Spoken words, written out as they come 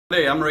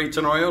Hey, I'm Ray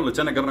Tenorio,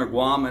 Lieutenant Governor of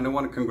Guam, and I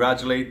want to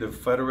congratulate the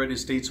Federated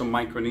States of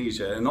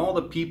Micronesia and all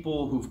the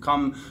people who've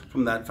come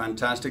from that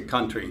fantastic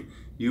country.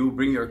 You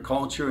bring your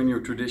culture and your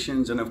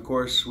traditions, and of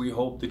course, we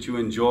hope that you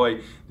enjoy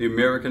the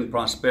American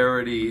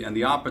prosperity and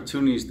the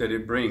opportunities that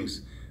it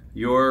brings.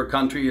 Your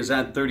country has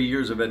had 30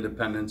 years of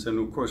independence, and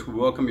of course, we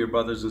welcome your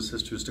brothers and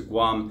sisters to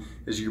Guam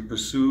as you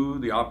pursue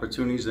the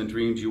opportunities and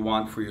dreams you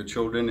want for your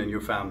children and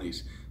your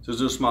families. So,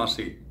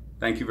 Zusmasi,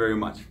 thank you very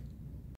much.